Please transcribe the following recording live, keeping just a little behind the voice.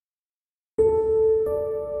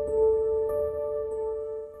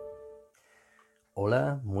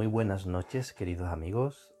Hola, muy buenas noches queridos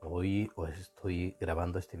amigos. Hoy os estoy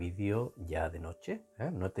grabando este vídeo ya de noche,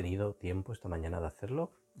 No he tenido tiempo esta mañana de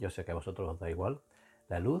hacerlo. Yo sé que a vosotros os da igual.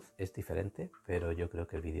 La luz es diferente, pero yo creo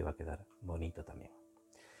que el vídeo va a quedar bonito también.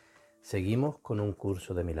 Seguimos con un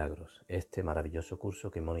curso de milagros. Este maravilloso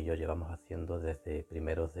curso que Moni y yo llevamos haciendo desde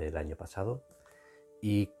primeros del año pasado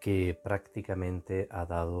y que prácticamente ha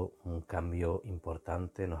dado un cambio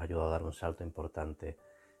importante, nos ha ayudado a dar un salto importante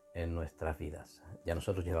en nuestras vidas. Ya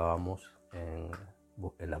nosotros llevábamos en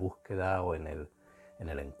la búsqueda o en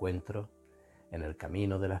el encuentro, en el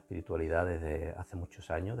camino de la espiritualidad desde hace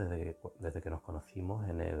muchos años, desde que nos conocimos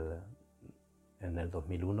en el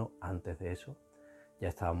 2001. Antes de eso ya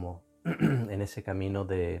estábamos en ese camino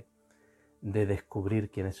de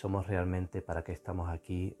descubrir quiénes somos realmente, para qué estamos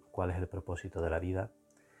aquí, cuál es el propósito de la vida.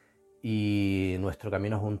 Y nuestro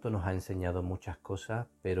camino juntos nos ha enseñado muchas cosas,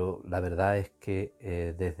 pero la verdad es que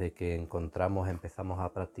desde que empezamos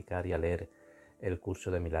a practicar y a leer el curso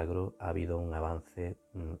de milagros, ha habido un avance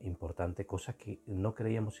importante, cosas que no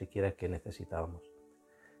creíamos siquiera que necesitábamos.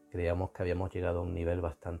 Creíamos que habíamos llegado a un nivel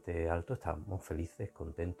bastante alto, estábamos felices,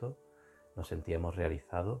 contentos, nos sentíamos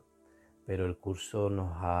realizados, pero el curso nos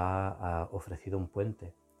ha ofrecido un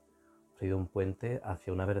puente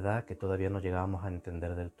hacia una verdad que todavía no llegábamos a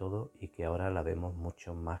entender del todo y que ahora la vemos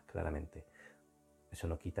mucho más claramente. Eso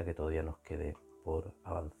no quita que todavía nos quede por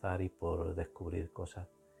avanzar y por descubrir cosas.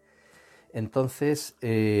 Entonces,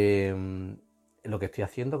 lo que estoy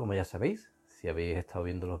haciendo, como ya sabéis, si habéis estado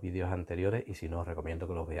viendo los vídeos anteriores, y si no, os recomiendo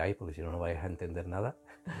que los veáis porque si no, no vais a entender nada,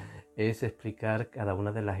 es explicar cada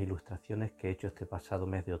una de las ilustraciones que he hecho este pasado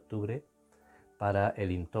mes de octubre para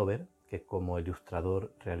el Inktober, que como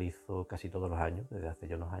ilustrador realizo casi todos los años, desde hace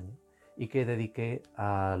ya unos años, y que dediqué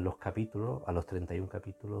a los capítulos, a los 31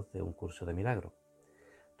 capítulos de un curso de milagros.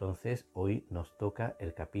 Entonces hoy nos toca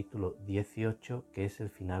el capítulo 18, que es el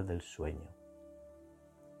final del sueño.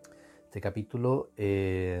 Este capítulo,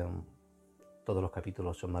 todos los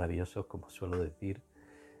capítulos son maravillosos, como suelo decir.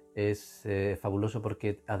 Es fabuloso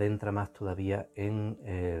porque adentra más todavía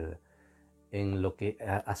en lo que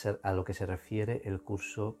a lo que se refiere el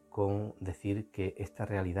curso, con decir que esta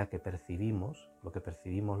realidad que percibimos,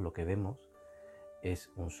 lo que vemos,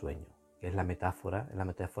 es un sueño. Es la metáfora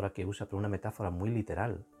que usa, pero una metáfora muy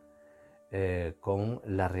literal, con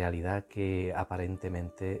la realidad que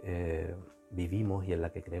aparentemente vivimos y en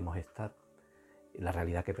la que creemos estar. La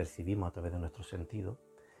realidad que percibimos a través de nuestros sentidos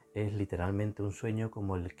es literalmente un sueño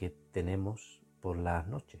como el que tenemos por las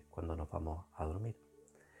noches cuando nos vamos a dormir.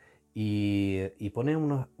 Y pone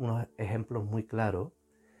unos ejemplos muy claros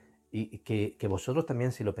y que vosotros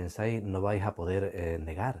también, si lo pensáis, no vais a poder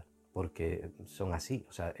negar, porque son así.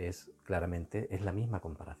 O sea, claramente es la misma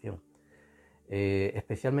comparación.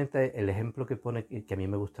 Especialmente el ejemplo que pone, que a mí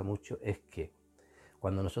me gusta mucho, es que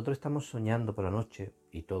cuando nosotros estamos soñando por la noche,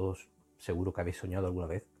 y todos seguro que habéis soñado alguna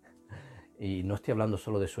vez, y no estoy hablando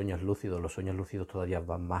solo de sueños lúcidos, los sueños lúcidos todavía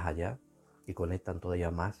van más allá y conectan todavía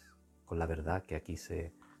más con la verdad que aquí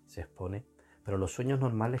se expone, pero los sueños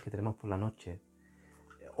normales que tenemos por la noche,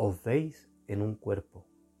 os veis en un cuerpo,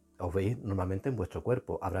 os veis normalmente en vuestro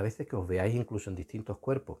cuerpo. Habrá veces que os veáis incluso en distintos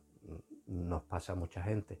cuerpos, nos pasa a mucha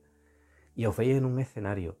gente, y os veis en un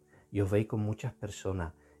escenario y os veis con muchas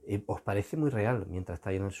personas. Os parece muy real mientras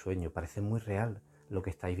estáis en el sueño, parece muy real lo que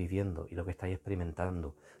estáis viviendo y lo que estáis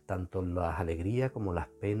experimentando. Tanto las alegrías como las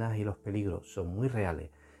penas y los peligros son muy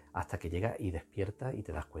reales, hasta que llegas y despiertas y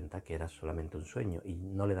te das cuenta que era solamente un sueño y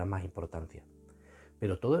no le das más importancia.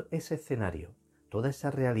 Pero todo ese escenario, toda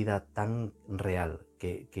esa realidad tan real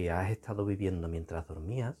que has estado viviendo mientras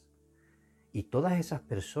dormías, y todas esas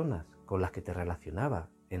personas con las que te relacionabas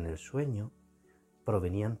en el sueño,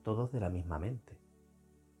 provenían todos de la misma mente.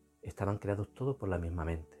 Estaban creados todos por la misma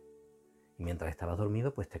mente. Y mientras estabas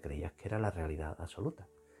dormido, pues te creías que era la realidad absoluta.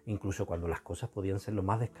 Incluso cuando las cosas podían ser lo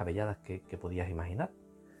más descabelladas que podías imaginar,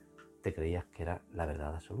 te creías que era la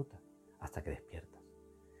verdad absoluta, hasta que despiertas.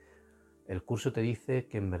 El curso te dice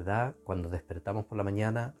que en verdad, cuando despertamos por la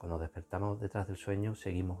mañana, cuando despertamos detrás del sueño,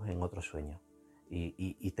 seguimos en otro sueño.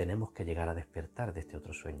 Y tenemos que llegar a despertar de este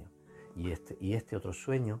otro sueño. Y este otro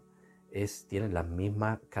sueño tiene las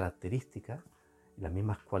mismas características y las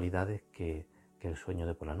mismas cualidades que el sueño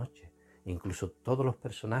de por la noche. Incluso todos los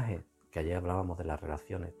personajes, que ayer hablábamos de las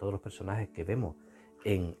relaciones, todos los personajes que vemos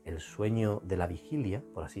en el sueño de la vigilia,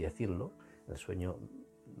 por así decirlo, el sueño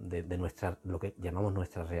de lo que llamamos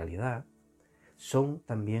nuestra realidad, son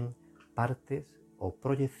también partes o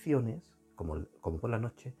proyecciones, como por la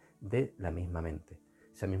noche, de la misma mente.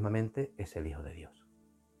 Esa misma mente es el Hijo de Dios.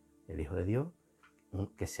 El Hijo de Dios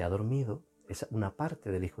que se ha dormido, una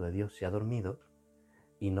parte del Hijo de Dios se ha dormido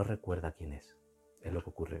y no recuerda quién es. es lo que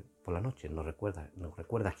ocurre por la noche, no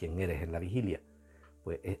recuerdas quién eres en la vigilia.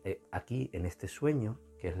 Pues aquí, en este sueño,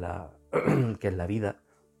 que es que es la vida,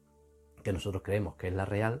 que nosotros creemos que es la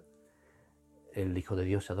real, el Hijo de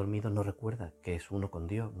Dios se ha dormido, no recuerda que es uno con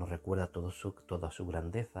Dios, no recuerda toda su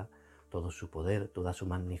grandeza, todo su poder, toda su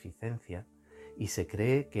magnificencia, y se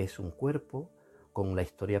cree que es un cuerpo con la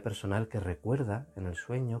historia personal que recuerda en el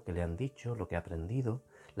sueño, que le han dicho, lo que ha aprendido,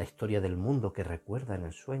 la historia del mundo que recuerda en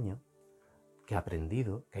el sueño, que ha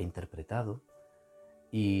aprendido, que ha interpretado,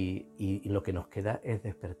 y lo que nos queda es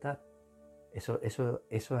despertar. Eso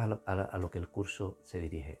es a lo que el curso se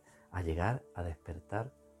dirige, a llegar a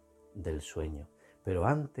despertar del sueño. Pero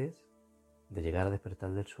antes de llegar a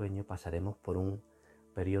despertar del sueño pasaremos por un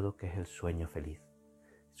periodo que es el sueño feliz.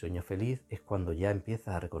 El sueño feliz es cuando ya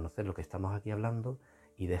empiezas a reconocer lo que estamos aquí hablando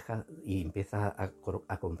y empiezas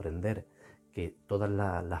a comprender que todas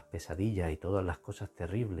las pesadillas y todas las cosas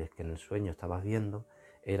terribles que en el sueño estabas viendo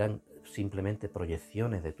eran simplemente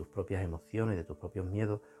proyecciones de tus propias emociones, de tus propios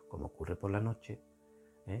miedos, como ocurre por la noche,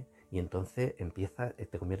 ¿eh? Y entonces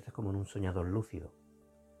te conviertes como en un soñador lúcido.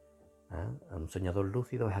 Un soñador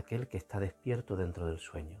lúcido es aquel que está despierto dentro del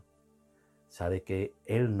sueño. Sabe que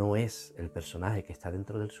él no es el personaje que está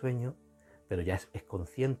dentro del sueño, pero ya es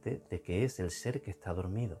consciente de que es el ser que está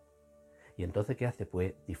dormido. Y entonces, ¿qué hace?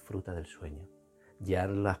 Pues disfruta del sueño. Ya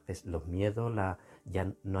los miedos,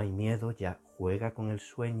 ya no hay miedo, ya juega con el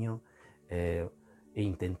sueño e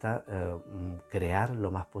intenta crear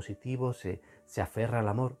lo más positivo, se aferra al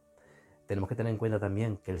amor. Tenemos que tener en cuenta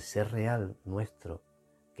también que el ser real nuestro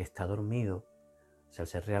que está dormido, o sea, el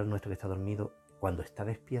ser real nuestro que está dormido, cuando está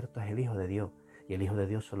despierto es el Hijo de Dios. Y el Hijo de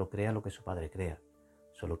Dios solo crea lo que su Padre crea.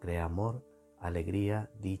 Solo crea amor, alegría,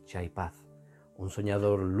 dicha y paz. Un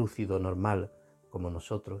soñador lúcido normal como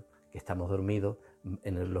nosotros, que estamos dormidos,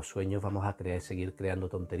 en los sueños vamos a seguir creando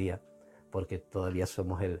tonterías, porque todavía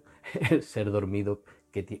somos el ser dormido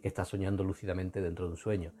que está soñando lúcidamente dentro de un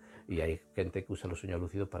sueño. Y hay gente que usa los sueños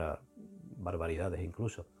lúcidos para barbaridades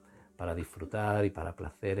incluso, para disfrutar y para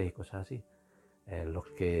placeres y cosas así. Los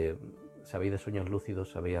que sabéis de sueños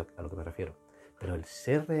lúcidos sabéis a lo que me refiero. Pero el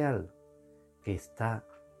ser real que está,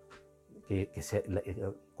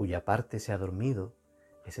 cuya parte se ha dormido,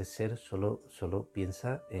 ese ser solo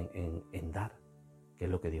piensa en dar, que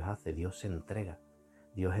es lo que Dios hace. Dios se entrega.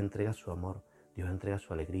 Dios entrega su amor, Dios entrega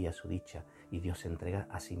su alegría, su dicha, y Dios entrega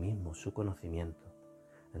a sí mismo su conocimiento.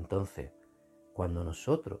 Entonces, cuando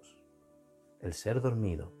nosotros, el ser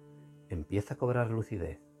dormido, empieza a cobrar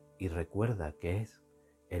lucidez y recuerda que es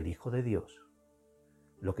el Hijo de Dios,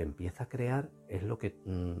 lo que empieza a crear es lo que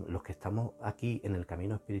los que estamos aquí en el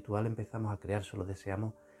camino espiritual empezamos a crear. Solo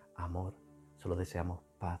deseamos amor, solo deseamos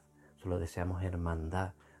paz, solo deseamos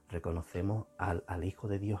hermandad. Reconocemos al Hijo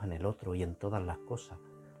de Dios en el otro y en todas las cosas.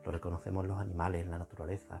 Lo reconocemos en los animales, en la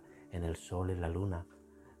naturaleza, en el sol, en la luna.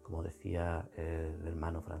 Como decía el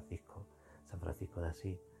hermano Francisco, San Francisco de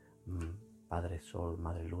Asís, Padre Sol,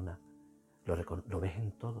 Madre Luna. Lo ves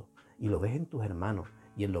en todo, y lo ves en tus hermanos,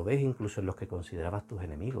 y lo ves incluso en los que considerabas tus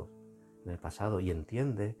enemigos en el pasado, y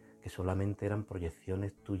entiendes que solamente eran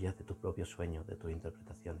proyecciones tuyas de tus propios sueños, de tus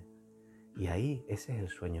interpretaciones. Y ahí ese es el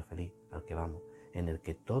sueño feliz al que vamos, en el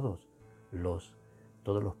que todos los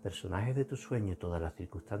personajes de tu sueño y todas las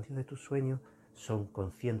circunstancias de tus sueños son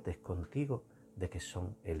conscientes contigo de que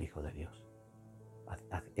son el Hijo de Dios.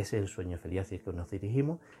 Ese es el sueño feliz, así es que nos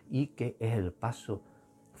dirigimos, y que es el paso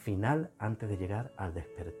final antes de llegar al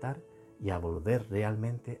despertar y a volver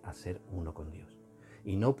realmente a ser uno con Dios.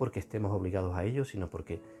 Y no porque estemos obligados a ello, sino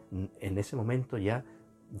porque en ese momento ya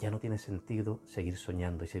no tiene sentido seguir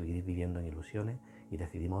soñando y seguir viviendo en ilusiones, y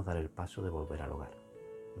decidimos dar el paso de volver al hogar.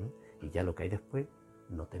 Y ya lo que hay después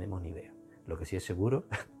no tenemos ni idea. Lo que sí es seguro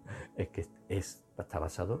es que está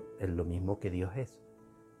basado en lo mismo que Dios es,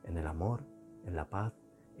 en el amor, en la paz,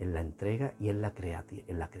 en la entrega y en la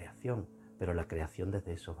creación, pero la creación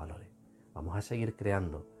desde esos valores. Vamos a seguir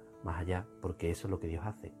creando más allá, porque eso es lo que Dios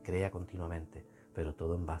hace, crea continuamente, pero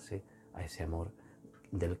todo en base a ese amor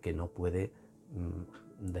del que no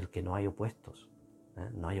hay opuestos.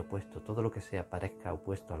 No hay opuestos. Todo lo que parezca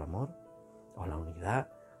opuesto al amor, o a la unidad,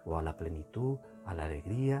 o a la plenitud, a la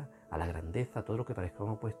alegría, a la grandeza, todo lo que parezca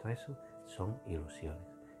opuesto a eso, son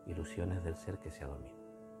ilusiones del ser que se ha dormido.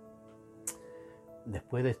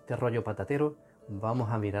 Después de este rollo patatero, vamos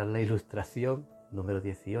a mirar la ilustración número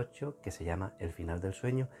 18, que se llama El final del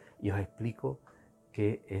sueño, y os explico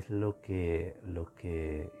qué es lo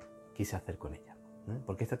que quise hacer con ella,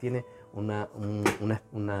 porque esta tiene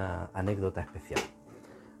una anécdota especial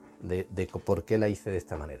de por qué la hice de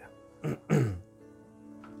esta manera.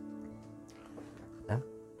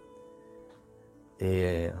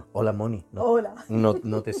 Hola Moni, Hola.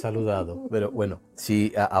 no te he saludado, pero bueno,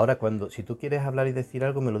 ahora si tú quieres hablar y decir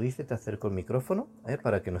algo, me lo dices, te acerco el micrófono,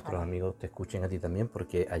 para que nuestros Vale. amigos te escuchen a ti también,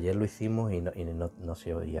 porque ayer lo hicimos no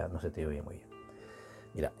se oía, no se te oía muy bien.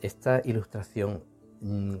 Mira, esta ilustración,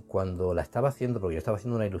 cuando la estaba haciendo, porque yo estaba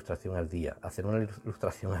haciendo una ilustración al día, hacer una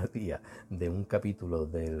ilustración al día de un capítulo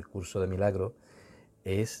del curso de milagros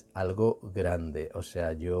es algo grande. O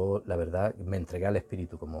sea, yo la verdad me entregué al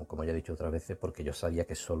espíritu, como ya he dicho otras veces, porque yo sabía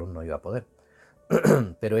que solo no iba a poder.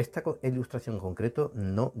 Pero esta ilustración en concreto,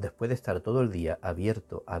 no, después de estar todo el día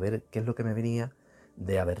abierto a ver qué es lo que me venía,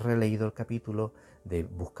 de haber releído el capítulo, de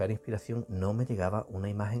buscar inspiración, no me llegaba una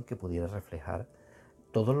imagen que pudiera reflejar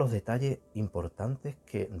todos los detalles importantes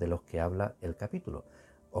de los que habla el capítulo.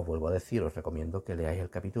 Os vuelvo a decir, os recomiendo que leáis el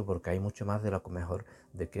capítulo porque hay mucho más de lo mejor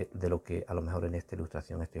de lo que a lo mejor en esta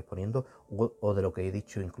ilustración estoy exponiendo o de lo que he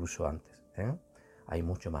dicho incluso antes. Hay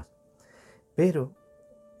mucho más. Pero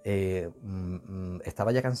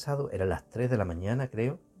estaba ya cansado, eran las 3 de la mañana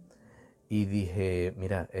creo, y dije,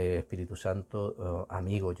 mira, Espíritu Santo,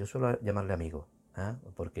 amigo, yo suelo llamarle amigo,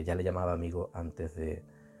 porque ya le llamaba amigo antes de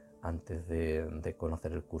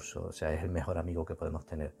conocer el curso. O sea, es el mejor amigo que podemos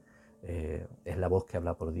tener. Es la voz que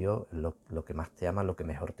habla por Dios, lo que más te ama, lo que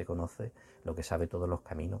mejor te conoce, lo que sabe todos los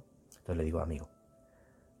caminos. Entonces le digo, amigo,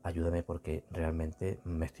 ayúdame porque realmente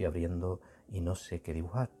me estoy abriendo y no sé qué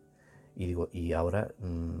dibujar. Y digo, y ahora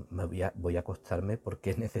voy a acostarme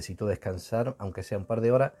porque necesito descansar, aunque sea un par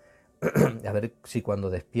de horas, a ver si cuando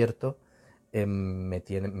despierto me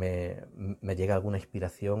llega alguna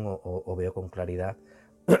inspiración o veo con claridad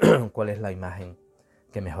cuál es la imagen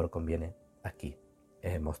que mejor conviene aquí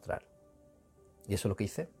mostrar. Y eso es lo que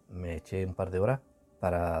hice. Me eché un par de horas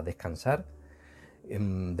para descansar,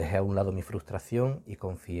 dejé a un lado mi frustración y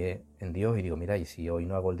confié en Dios y digo, mira, y si hoy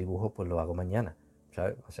no hago el dibujo, pues lo hago mañana,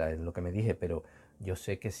 ¿sabes? O sea, es lo que me dije, pero yo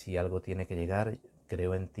sé que si algo tiene que llegar,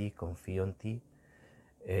 creo en ti, confío en ti,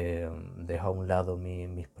 dejo a un lado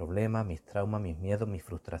mis problemas, mis traumas, mis miedos, mis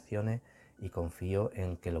frustraciones y confío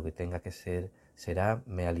en que lo que tenga que ser será,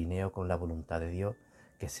 me alineo con la voluntad de Dios,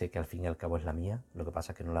 que sé que al fin y al cabo es la mía, lo que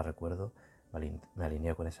pasa es que no la recuerdo, me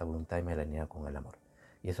alineo con esa voluntad y me alineo con el amor.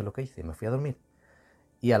 Y eso es lo que hice, me fui a dormir.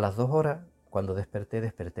 Y a las 2 horas, cuando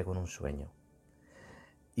desperté con un sueño.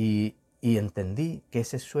 Y entendí que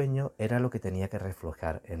ese sueño era lo que tenía que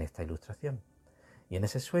reflejar en esta ilustración. Y en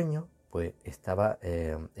ese sueño, pues estaba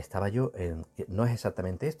yo, no es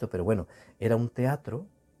exactamente esto, pero bueno, era un teatro,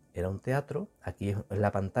 aquí es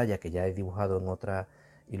la pantalla que ya he dibujado en otras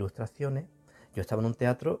ilustraciones, yo estaba en un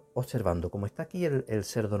teatro observando, como está aquí el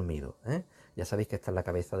ser dormido, ya sabéis que esta es la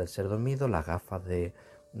cabeza del ser dormido, las gafas de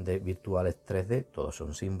virtuales 3D, todos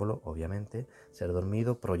son símbolos, obviamente, ser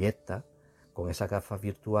dormido proyecta con esas gafas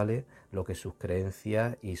virtuales lo que sus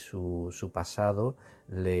creencias y su pasado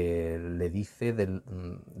le dice de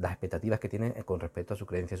las expectativas que tiene con respecto a su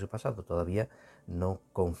creencia y su pasado. Todavía no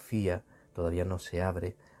confía, todavía no se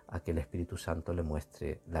abre a que el Espíritu Santo le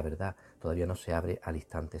muestre la verdad, todavía no se abre al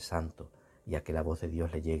instante santo y a que la voz de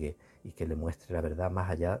Dios le llegue y que le muestre la verdad más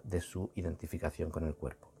allá de su identificación con el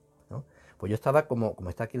cuerpo, ¿no? Pues yo estaba como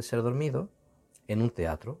está aquí el ser dormido, en un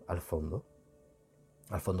teatro, al fondo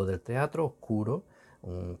del teatro, oscuro,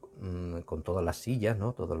 con todas las sillas,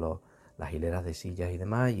 ¿no? Las hileras de sillas y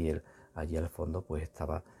demás, y allí al fondo pues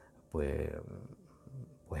estaba, pues,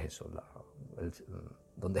 pues eso,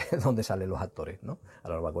 donde salen los actores, ¿no?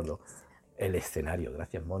 Ahora no me acuerdo. El escenario,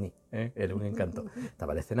 gracias Moni, era un encanto.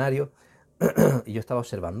 Estaba el escenario y yo estaba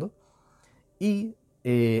observando y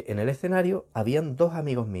en el escenario habían dos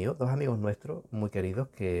amigos míos, dos amigos nuestros muy queridos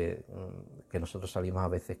que nosotros salimos a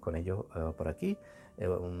veces con ellos por aquí,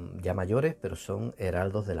 ya mayores, pero son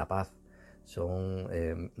heraldos de la paz. Son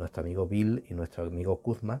nuestro amigo Bill y nuestro amigo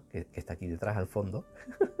Kuzma, que está aquí detrás al fondo,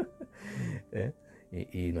 ¿eh?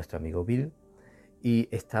 y nuestro amigo Bill, y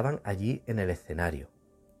estaban allí en el escenario.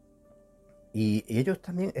 Y ellos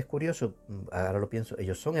también, es curioso, ahora lo pienso,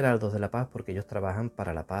 ellos son heraldos de la paz porque ellos trabajan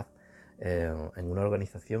para la paz en una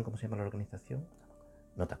organización. ¿Cómo se llama la organización?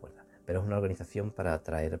 No te acuerdas, pero es una organización para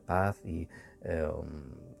traer paz y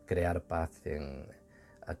crear paz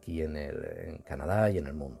aquí en Canadá y en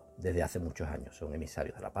el mundo, desde hace muchos años. Son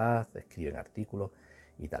emisarios de la paz, escriben artículos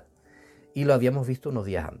y tal. Y lo habíamos visto unos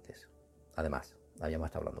días antes, además, habíamos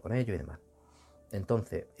estado hablando con ellos y demás.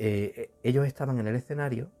 Entonces, ellos estaban en el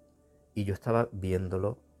escenario y yo estaba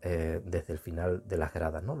viéndolo desde el final de las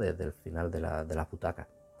gradas, ¿no? Desde el final de las butacas.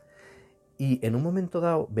 Y en un momento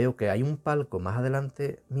dado veo que hay un palco más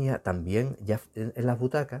adelante mía, también ya en las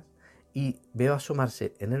butacas, y veo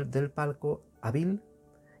asomarse en el del palco a Bill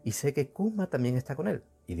y sé que Kuzma también está con él.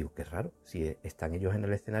 Y digo, qué raro, si están ellos en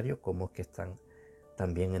el escenario, ¿cómo es que están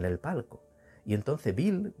también en el palco. Y entonces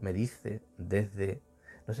Bill me dice desde,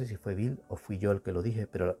 no sé si fue Bill o fui yo el que lo dije,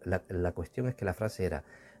 pero la cuestión es que la frase era,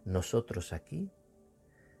 nosotros aquí,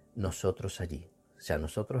 nosotros allí. O sea,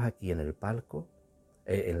 nosotros aquí en el palco,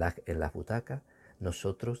 en las butacas,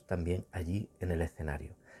 nosotros también allí en el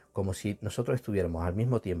escenario. Como si nosotros estuviéramos al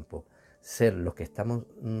mismo tiempo ser los que estamos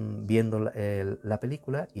viendo la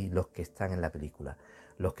película y los que están en la película.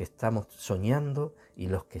 Los que estamos soñando y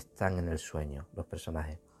los que están en el sueño, los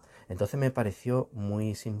personajes. Entonces me pareció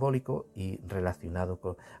muy simbólico y relacionado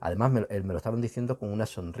con... Además me lo estaban diciendo con una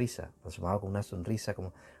sonrisa, lo asomaba con una sonrisa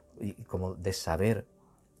como de saber...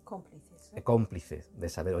 Cómplices. Cómplices, de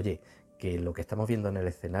saber, oye, que lo que estamos viendo en el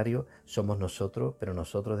escenario somos nosotros, pero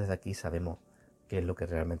nosotros desde aquí sabemos qué es lo que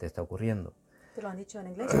realmente está ocurriendo. ¿Te lo han dicho en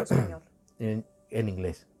inglés o en español? En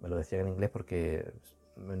inglés, me lo decían en inglés porque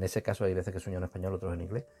en ese caso hay veces que sueño en español, otros en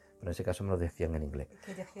inglés, pero en ese caso me lo decían en inglés.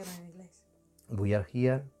 ¿Qué dijeron en inglés? We are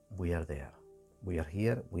here, we are there. We are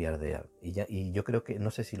here, we are there. Y yo creo que,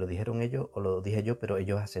 no sé si lo dijeron ellos o lo dije yo, pero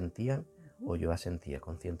ellos asentían o yo asentía,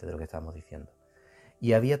 consciente de lo que estábamos diciendo.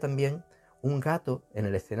 Y había también un gato en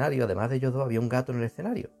el escenario, además de ellos dos, había un gato en el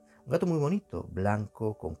escenario. Un gato muy bonito,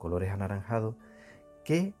 blanco, con colores anaranjados,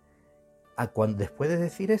 que después de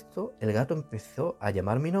decir esto, el gato empezó a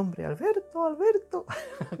llamar mi nombre, Alberto, Alberto,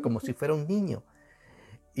 como si fuera un niño.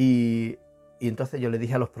 Y entonces yo le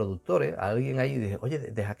dije a los productores, a alguien ahí, dije, oye,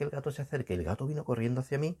 deja que el gato se acerque. Y el gato vino corriendo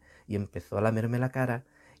hacia mí y empezó a lamerme la cara.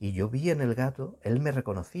 Y yo vi en el gato, él me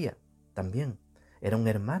reconocía también. Era un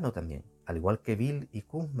hermano también. Al igual que Bill y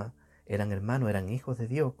Kuzma eran hermanos, eran hijos de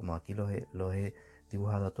Dios, como aquí los he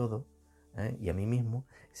dibujado a todos, y a mí mismo.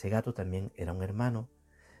 Ese gato también era un hermano,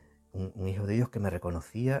 un hijo de Dios que me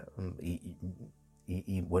reconocía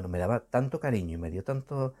y bueno, me daba tanto cariño y me dio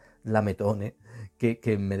tantos lametones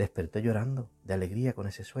que me desperté llorando de alegría con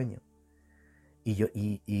ese sueño.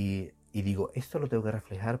 Y digo, esto lo tengo que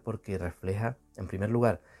reflejar porque refleja, en primer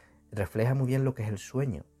lugar, refleja muy bien lo que es el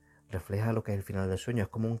sueño, refleja lo que es el final del sueño, es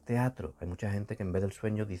como un teatro. Hay mucha gente que en vez del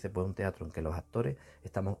sueño dice, pues un teatro en que los actores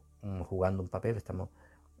estamos jugando un papel, estamos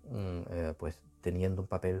pues teniendo un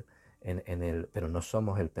papel pero no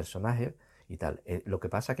somos el personaje y tal. Lo que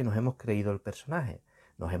pasa es que nos hemos creído el personaje,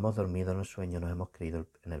 nos hemos dormido en el sueño, nos hemos creído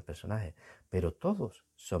en el personaje, pero todos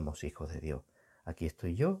somos hijos de Dios. Aquí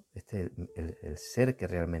estoy yo, este es el ser que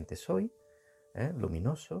realmente soy,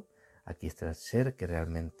 luminoso. Aquí está el ser que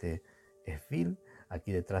realmente es Bill.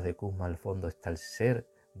 Aquí detrás de Kuzma al fondo está el ser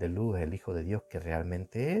de luz, el Hijo de Dios que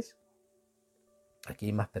realmente es. Aquí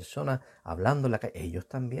hay más personas hablando en la calle. Ellos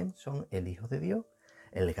también son el Hijo de Dios.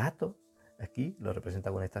 El gato, aquí lo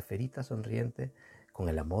representa con esta esferita sonriente, con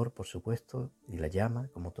el amor, por supuesto, y la llama,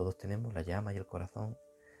 como todos tenemos, la llama y el corazón.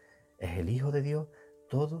 Es el Hijo de Dios.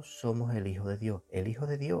 Todos somos el Hijo de Dios. El Hijo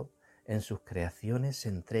de Dios en sus creaciones se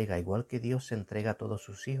entrega, igual que Dios se entrega a todos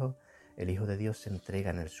sus hijos, el Hijo de Dios se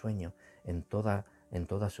entrega en el sueño, en todas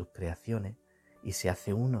sus creaciones, y se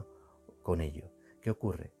hace uno con ellos. ¿Qué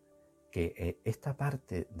ocurre? Que esta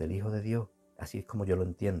parte del Hijo de Dios, así es como yo lo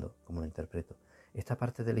entiendo, como lo interpreto, esta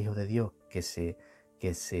parte del Hijo de Dios que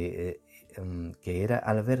era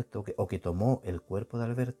Alberto, o que tomó el cuerpo de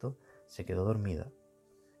Alberto, se quedó dormida,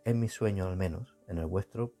 en mi sueño al menos, en el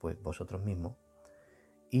vuestro, pues vosotros mismos,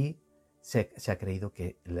 y se ha creído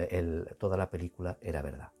que toda la película era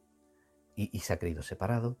verdad. Y se ha creído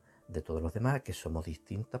separado de todos los demás, que somos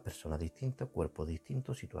distintas, personas distintas, cuerpos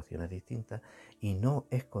distintos, situaciones distintas, y no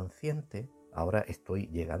es consciente, ahora estoy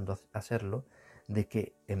llegando a serlo, de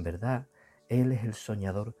que en verdad él es el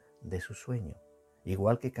soñador de su sueño,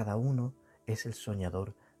 igual que cada uno es el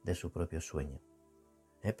soñador de su propio sueño.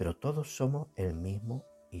 Pero todos somos el mismo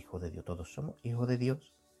Hijo de Dios, todos somos hijos de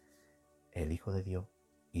Dios, el Hijo de Dios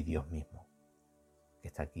y Dios mismo, que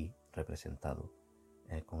está aquí representado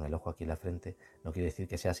con el ojo aquí en la frente. No quiere decir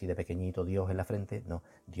que sea así de pequeñito Dios en la frente, no,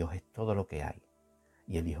 Dios es todo lo que hay.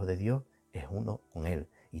 Y el Hijo de Dios es uno con Él,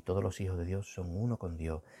 y todos los hijos de Dios son uno con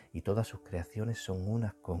Dios, y todas sus creaciones son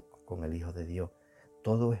unas con el Hijo de Dios.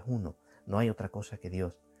 Todo es uno, no hay otra cosa que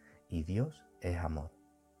Dios, y Dios es amor.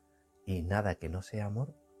 Y nada que no sea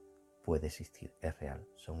amor puede existir, es real,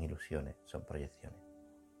 son ilusiones, son proyecciones.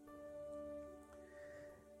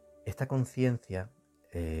 Esta conciencia,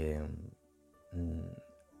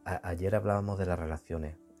 ayer hablábamos de las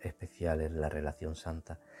relaciones especiales, la relación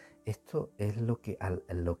santa. Esto es lo que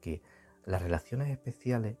las relaciones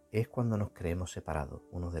especiales es cuando nos creemos separados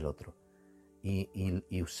unos del otro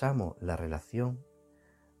y usamos la relación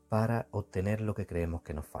para obtener lo que creemos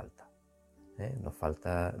que nos falta.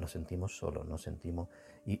 Nos sentimos solos, nos sentimos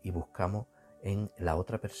y buscamos en la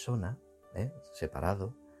otra persona,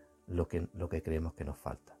 separado, lo que creemos que nos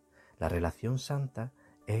falta. La relación santa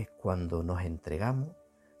es cuando nos entregamos,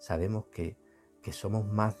 sabemos que somos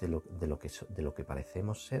más de lo que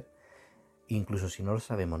parecemos ser. Incluso si no lo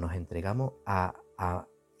sabemos, nos entregamos a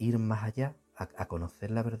ir más allá, a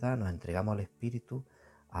conocer la verdad, nos entregamos al Espíritu,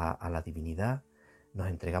 a la divinidad, nos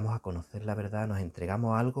entregamos a conocer la verdad, nos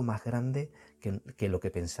entregamos a algo más grande que lo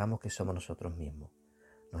que pensamos que somos nosotros mismos.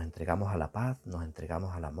 Nos entregamos a la paz, nos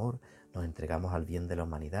entregamos al amor, nos entregamos al bien de la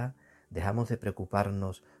humanidad, dejamos de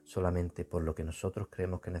preocuparnos solamente por lo que nosotros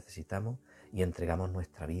creemos que necesitamos y entregamos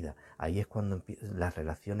nuestra vida. Ahí es cuando las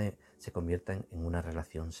relaciones se convierten en una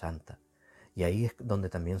relación santa. Y ahí es donde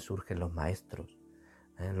también surgen los maestros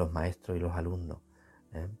y los alumnos.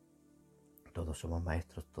 Todos somos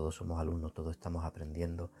maestros, todos somos alumnos, todos estamos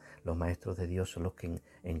aprendiendo. Los maestros de Dios son los que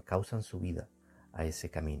encausan su vida a ese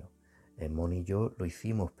camino. Moni y yo lo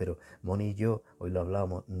hicimos, pero Moni y yo, hoy lo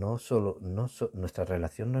hablábamos, nuestra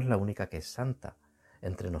relación no es la única que es santa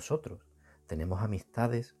entre nosotros. Tenemos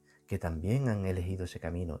amistades que también han elegido ese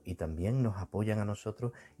camino y también nos apoyan a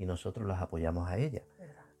nosotros y nosotros las apoyamos a ellas.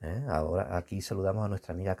 Ahora aquí saludamos a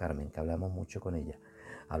nuestra amiga Carmen, que hablamos mucho con ella.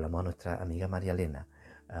 Hablamos a nuestra amiga María Elena,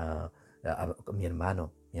 a mi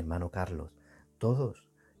hermano Carlos. Todos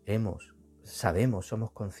sabemos,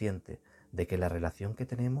 somos conscientes de que la relación que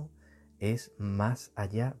tenemos es más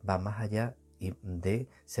allá, va más allá de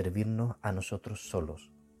servirnos a nosotros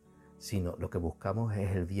solos, sino lo que buscamos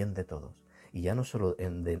es el bien de todos. Y ya no solo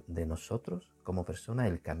de nosotros como personas,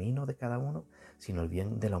 el camino de cada uno, sino el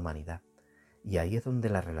bien de la humanidad. Y ahí es donde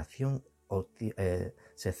la relación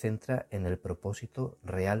se centra en el propósito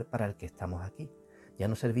real para el que estamos aquí. Ya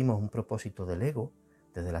no servimos un propósito del ego,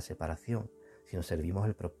 desde la separación, sino servimos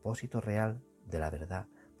el propósito real de la verdad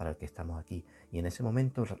para el que estamos aquí. Y en ese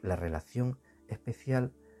momento la relación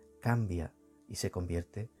especial cambia y se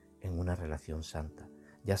convierte en una relación santa.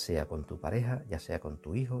 Ya sea con tu pareja, ya sea con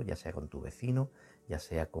tu hijo, ya sea con tu vecino, ya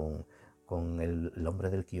sea con el hombre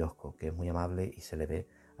del kiosco, que es muy amable y se le ve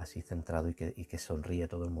así centrado y que sonríe a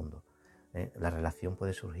todo el mundo. La relación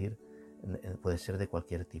puede surgir, puede ser de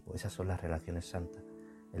cualquier tipo. Esas son las relaciones santas,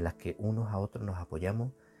 en las que unos a otros nos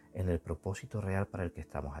apoyamos en el propósito real para el que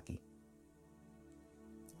estamos aquí.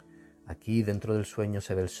 Aquí dentro del sueño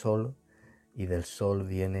se ve el sol y del sol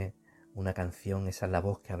viene una canción, esa es la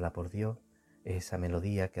voz que habla por Dios, es esa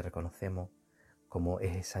melodía que reconocemos como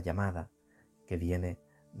es esa llamada que viene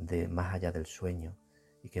de más allá del sueño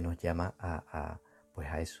y que nos llama pues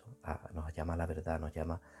a eso, nos llama a la verdad, nos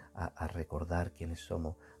llama a recordar quiénes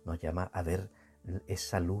somos, nos llama a ver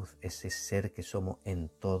esa luz, ese ser que somos en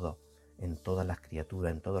todas las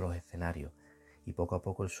criaturas, en todos los escenarios. Y poco a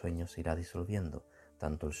poco el sueño se irá disolviendo,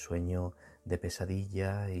 tanto el sueño de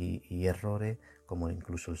pesadillas y errores como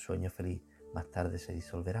incluso el sueño feliz más tarde se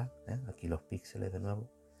disolverá. Aquí los píxeles de nuevo,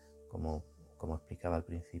 como explicaba al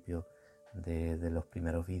principio de los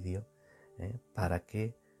primeros vídeos, para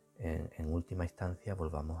que en última instancia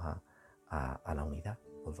volvamos a la unidad,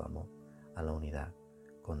 volvamos a la unidad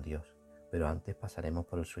con Dios. Pero antes pasaremos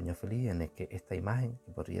por el sueño feliz, en el que esta imagen,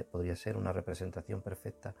 que podría ser una representación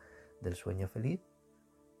perfecta del sueño feliz,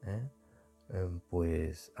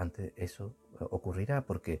 pues antes eso ocurrirá,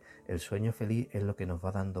 porque el sueño feliz es lo que nos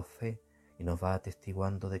va dando fe y nos va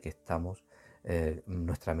atestiguando de que estamos,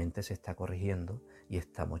 nuestra mente se está corrigiendo y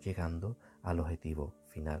estamos llegando al objetivo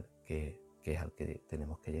final, que es al que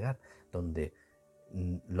tenemos que llegar, donde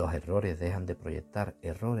los errores dejan de proyectar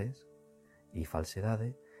errores y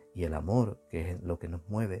falsedades, y el amor, que es lo que nos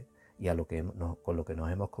mueve y con lo que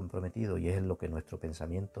nos hemos comprometido, y es en lo que nuestro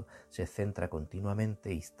pensamiento se centra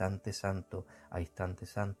continuamente, instante santo a instante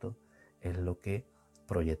santo, es lo que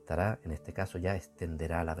proyectará, en este caso ya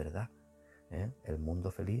extenderá la verdad. El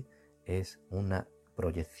mundo feliz es una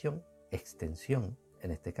proyección, extensión,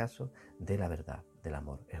 en este caso, de la verdad, del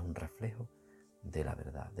amor. Es un reflejo de la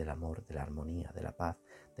verdad, del amor, de la armonía, de la paz,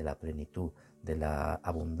 de la plenitud, de la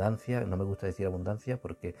abundancia. No me gusta decir abundancia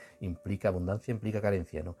porque abundancia implica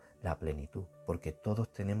carencia, no, la plenitud, porque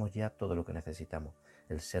todos tenemos ya todo lo que necesitamos.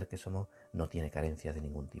 El ser que somos no tiene carencias de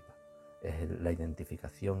ningún tipo. Es la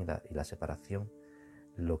identificación y la separación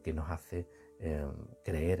lo que nos hace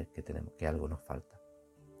creer que algo nos falta.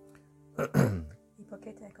 ¿Y por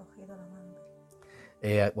qué te he cogido la mano?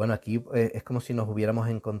 Bueno, aquí es como si nos hubiéramos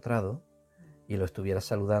encontrado y lo estuviera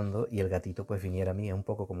saludando y el gatito pues viniera a mí, es un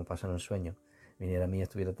poco como pasa en el sueño, viniera a mí,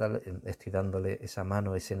 estuviera tal, estoy dándole esa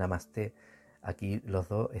mano, ese namasté. Aquí los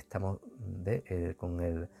dos estamos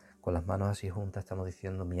con las manos así juntas, estamos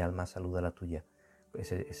diciendo: mi alma saluda la tuya,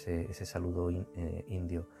 ese saludo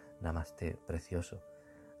indio, namasté, precioso,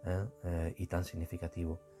 y tan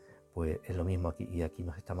significativo. Pues es lo mismo aquí, y aquí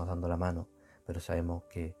nos estamos dando la mano, pero sabemos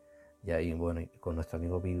que Y ahí, bueno, con nuestro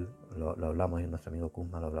amigo Bill lo hablamos, y nuestro amigo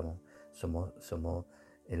Kuzma lo hablamos. Somos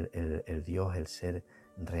el Dios, el ser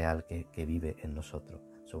real que vive en nosotros.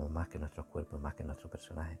 Somos más que nuestros cuerpos, más que nuestro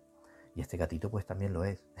personaje. Y este gatito pues también lo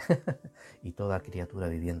es. Y toda criatura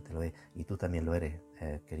viviente lo es. Y tú también lo eres,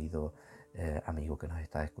 querido amigo que nos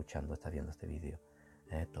estás escuchando, estás viendo este vídeo.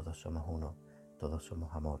 Todos somos uno, todos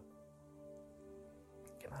somos amor.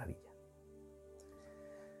 Qué maravilla.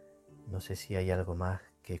 No sé si hay algo más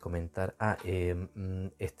que comentar.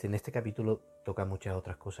 En este capítulo toca muchas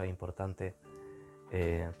otras cosas importantes.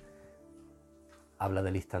 Habla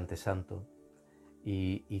del instante santo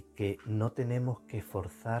y que no tenemos que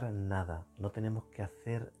forzar nada, no tenemos que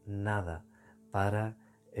hacer nada para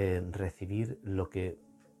recibir lo que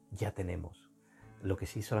ya tenemos. Lo que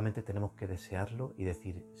sí, solamente tenemos que desearlo y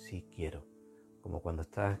decir sí quiero. Como cuando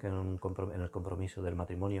estás en el compromiso del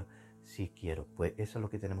matrimonio, sí quiero. Pues eso es lo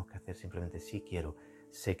que tenemos que hacer, simplemente sí quiero.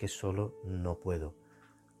 Sé que solo no puedo.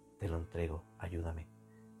 Te lo entrego, ayúdame.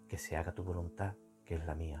 Que se haga tu voluntad, que es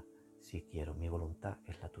la mía. Sí quiero. Mi voluntad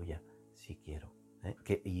es la tuya. Sí quiero.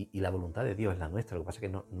 Y la voluntad de Dios es la nuestra. Lo que pasa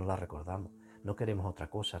es que no la recordamos. No queremos otra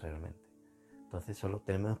cosa realmente. Entonces solo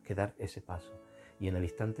tenemos que dar ese paso. Y en el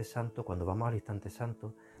instante santo, cuando vamos al instante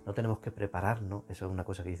santo, no tenemos que prepararnos. Eso es una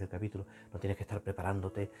cosa que dice el capítulo. No tienes que estar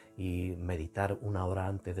preparándote y meditar 1 hora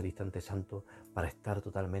antes del instante santo para estar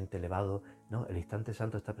totalmente elevado. No, el instante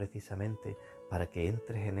santo está precisamente para que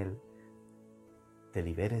entres en él, te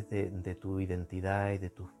liberes de tu identidad y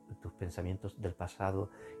de tus pensamientos del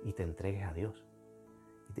pasado y te entregues a Dios.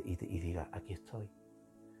 Y digas, aquí estoy.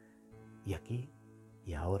 Y aquí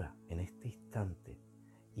y ahora, en este instante,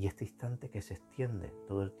 y este instante que se extiende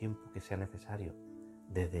todo el tiempo que sea necesario,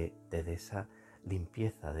 desde esa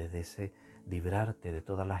limpieza, desde ese librarte de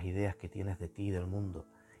todas las ideas que tienes de ti y del mundo,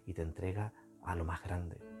 y te entrega a lo más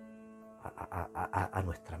grande, a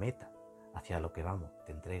nuestra meta, hacia lo que vamos,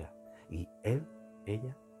 te entrega. Y él,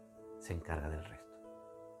 ella, se encarga del resto.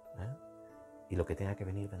 Y lo que tenga que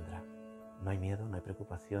venir, vendrá. No hay miedo, no hay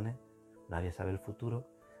preocupaciones, nadie sabe el futuro,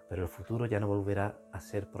 pero el futuro ya no volverá a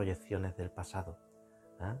ser proyecciones del pasado.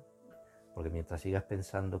 Porque mientras sigas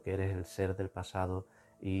pensando que eres el ser del pasado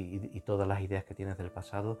y todas las ideas que tienes del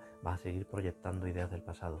pasado, vas a seguir proyectando ideas del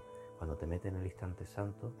pasado. Cuando te metes en el instante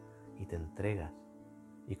santo y te entregas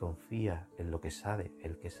y confías en lo que sabe,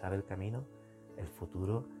 el que sabe el camino, el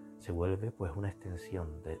futuro se vuelve pues una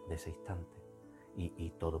extensión de ese instante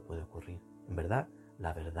y todo puede ocurrir. En verdad,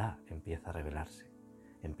 la verdad empieza a revelarse,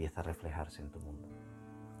 empieza a reflejarse en tu mundo.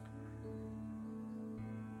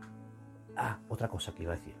 Otra cosa que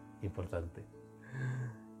iba a decir, importante.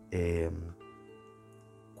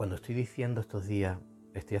 Cuando estoy diciendo estos días,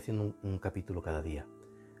 estoy haciendo un capítulo cada día.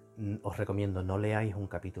 Os recomiendo, no leáis un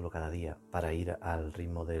capítulo cada día para ir al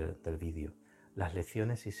ritmo del vídeo. Las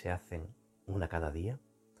lecciones, si se hacen una cada día,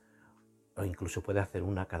 o incluso puedes hacer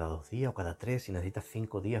una cada 2 días o cada 3, si necesitas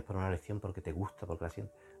 5 días para una lección porque te gusta, porque la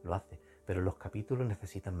sientes, lo haces. Pero los capítulos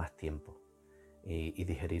necesitan más tiempo y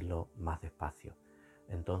digerirlo más despacio.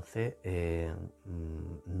 Entonces,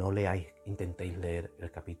 no leáis, intentéis leer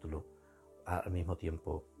el capítulo al mismo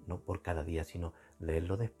tiempo, no por cada día, sino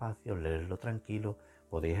leerlo despacio, leerlo tranquilo.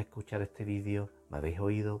 Podéis escuchar este vídeo, me habéis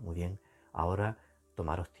oído, muy bien. Ahora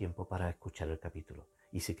tomaros tiempo para escuchar el capítulo.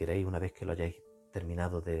 Y si queréis, una vez que lo hayáis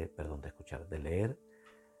terminado de leer,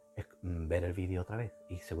 ver el vídeo otra vez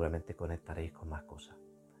y seguramente conectaréis con más cosas.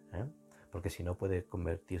 Porque si no puede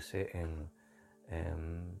convertirse en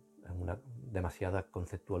una demasiada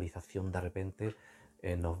conceptualización de repente,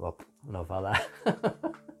 nos va a dar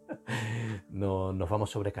nos vamos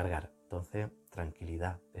a sobrecargar. Entonces,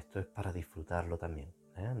 tranquilidad, esto es para disfrutarlo también,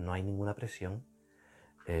 no hay ninguna presión,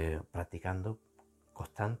 practicando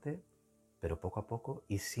constante, pero poco a poco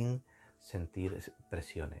y sin sentir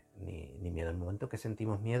presiones ni miedo. En el momento que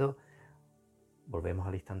sentimos miedo, volvemos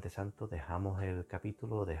al instante santo, dejamos el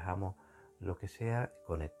capítulo, dejamos lo que sea,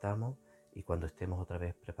 conectamos y cuando estemos otra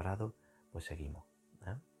vez preparados, pues seguimos.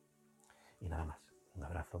 Y nada más. Un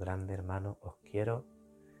abrazo grande, hermano. Os quiero.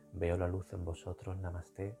 Veo la luz en vosotros.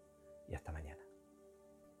 Namaste. Y hasta mañana.